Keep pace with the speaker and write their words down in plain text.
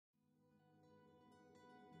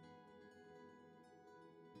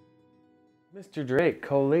Mr. Drake,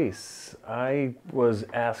 Coalesce, I was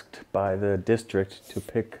asked by the district to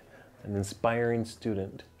pick an inspiring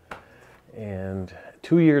student. And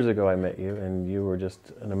 2 years ago I met you, and you were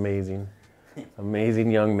just an amazing,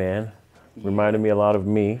 amazing young man. Reminded me a lot of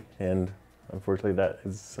me, and unfortunately that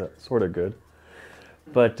is sort of good.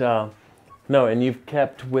 But no, and you've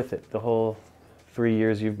kept with it the whole 3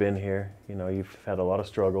 years you've been here. You know, you've had a lot of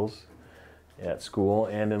struggles at school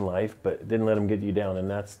and in life, but didn't let them get you down, and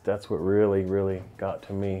that's what really got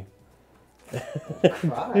to me.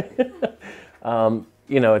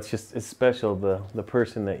 You know, it's special, the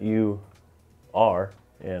person that you are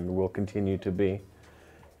and will continue to be,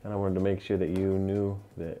 and I wanted to make sure that you knew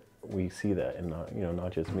that we see that, and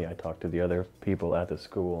not just me. I talked to the other people at the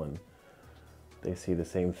school, and they see the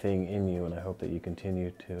same thing in you, and I hope that you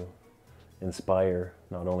continue to inspire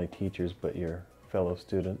not only teachers but your fellow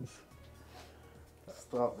students.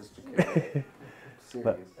 Stop, Mr. K.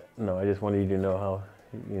 But no, I just wanted you to know how,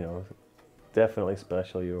 definitely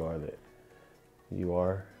special you are, that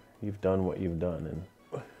you've done what you've done.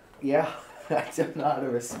 And yeah, I don't know how to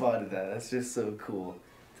respond to that. That's just so cool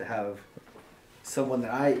to have someone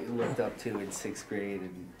that I looked up to in 6th grade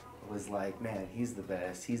and was like, man, he's the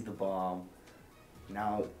best, he's the bomb.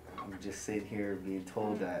 Now I'm just sitting here being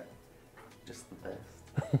told that I'm just the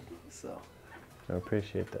best. So I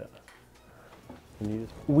appreciate that.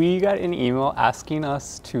 We got an email asking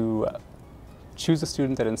us to choose a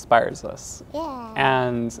student that inspires us. Yeah.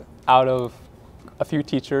 And out of a few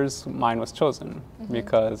teachers, mine was chosen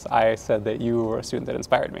because I said that you were a student that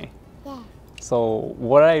inspired me. Yeah. So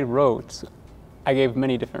what I wrote, I gave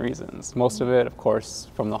many different reasons. Most of it, of course,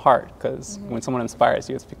 from the heart, because when someone inspires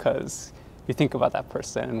you, it's because you think about that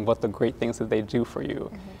person and what the great things that they do for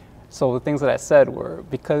you. So the things that I said were,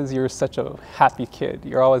 because you're such a happy kid,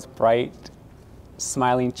 you're always bright,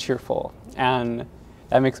 smiling, cheerful, and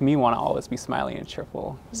that makes me want to always be smiling and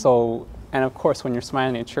cheerful. So, and of course, when you're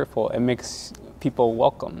smiling and cheerful, it makes people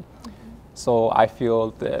welcome. So I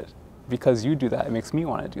feel that because you do that, it makes me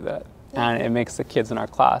want to do that. And it makes the kids in our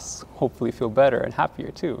class hopefully feel better and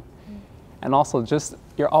happier too. And also just,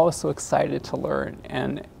 you're always so excited to learn,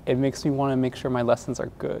 and it makes me want to make sure my lessons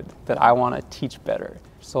are good, that I want to teach better.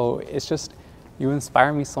 So it's just, you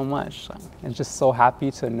inspire me so much. I'm just so happy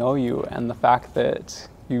to know you, and the fact that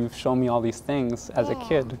you've shown me all these things as a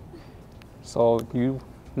kid. So you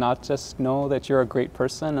not just know that you're a great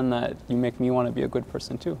person, and that you make me want to be a good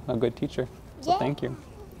person too, a good teacher. So thank you.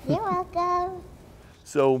 You're welcome.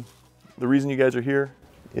 So the reason you guys are here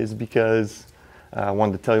is because I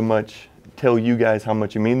wanted to tell you guys how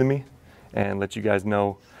much you mean to me, and let you guys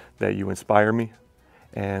know that you inspire me,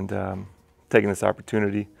 and taking this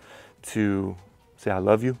opportunity to say I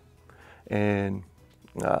love you. And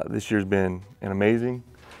this year's been an amazing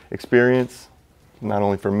experience, not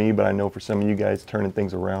only for me, but I know for some of you guys, turning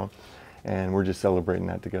things around, and we're just celebrating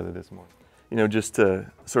that together this morning. You know, just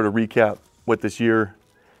to sort of recap what this year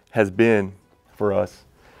has been for us,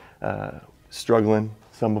 struggling,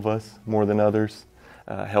 some of us more than others,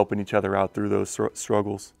 helping each other out through those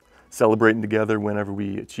struggles, celebrating together whenever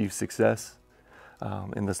we achieve success,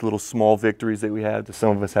 and this little small victories that we had, to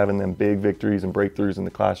some of us having them big victories and breakthroughs in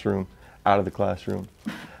the classroom, out of the classroom.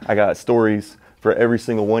 I got stories for every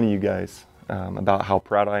single one of you guys about how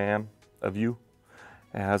proud I am of you.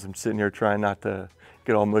 And as I'm sitting here trying not to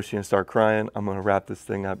get all mushy and start crying, I'm gonna wrap this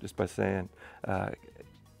thing up just by saying,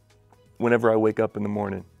 whenever I wake up in the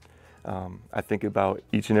morning, I think about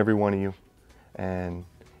each and every one of you, and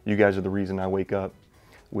you guys are the reason I wake up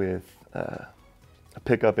with a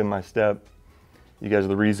pickup in my step. You guys are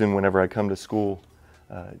the reason whenever I come to school,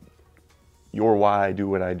 you're why I do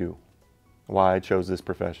what I do, why I chose this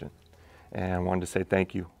profession. And I wanted to say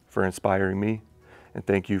thank you for inspiring me, and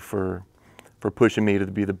thank you for pushing me to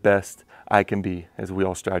be the best I can be, as we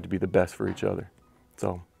all strive to be the best for each other.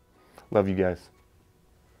 So, love you guys.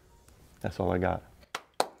 That's all I got.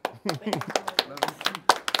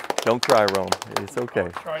 Don't cry, Rome. It's okay.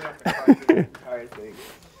 Try not to cry through the entire thing.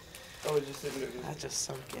 I was just sitting there. That just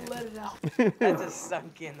sunk in. Let it out. That just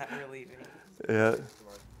sunk in, that we're leaving. Yeah.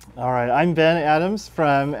 All right, I'm Ben Adams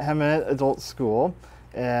from Hemet Adult School,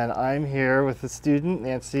 and I'm here with the student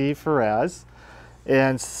Nancy Faraz.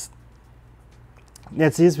 And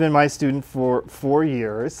Nancy has been my student for 4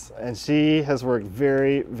 years, and she has worked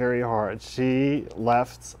very hard. She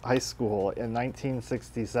left high school in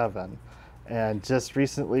 1967 and just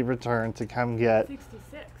recently returned to come get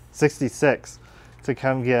 66 to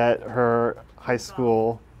come get her high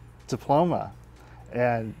school diploma.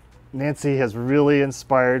 And Nancy has really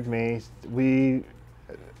inspired me.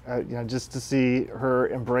 Just to see her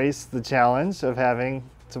embrace the challenge of having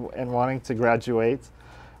to and wanting to graduate.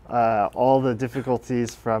 all the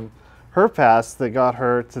difficulties from her past that got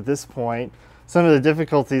her to this point. Some of the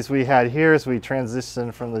difficulties we had here as we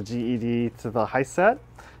transitioned from the GED to the HiSET.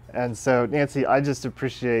 And so, Nancy, I just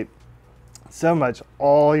appreciate so much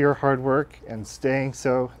all your hard work and staying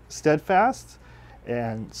so steadfast.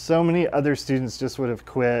 And so many other students just would have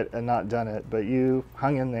quit and not done it, but you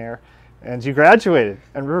hung in there and you graduated,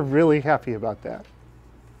 and we're really happy about that.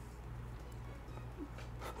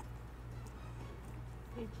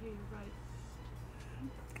 Thank you, you're right.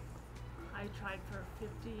 I tried for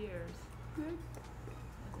 50 years. And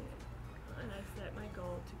I set my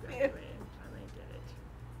goal to graduate and finally did it.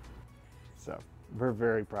 So we're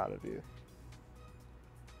very proud of you.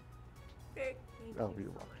 Thank Oh, you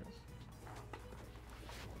you're so welcome.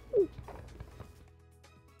 much.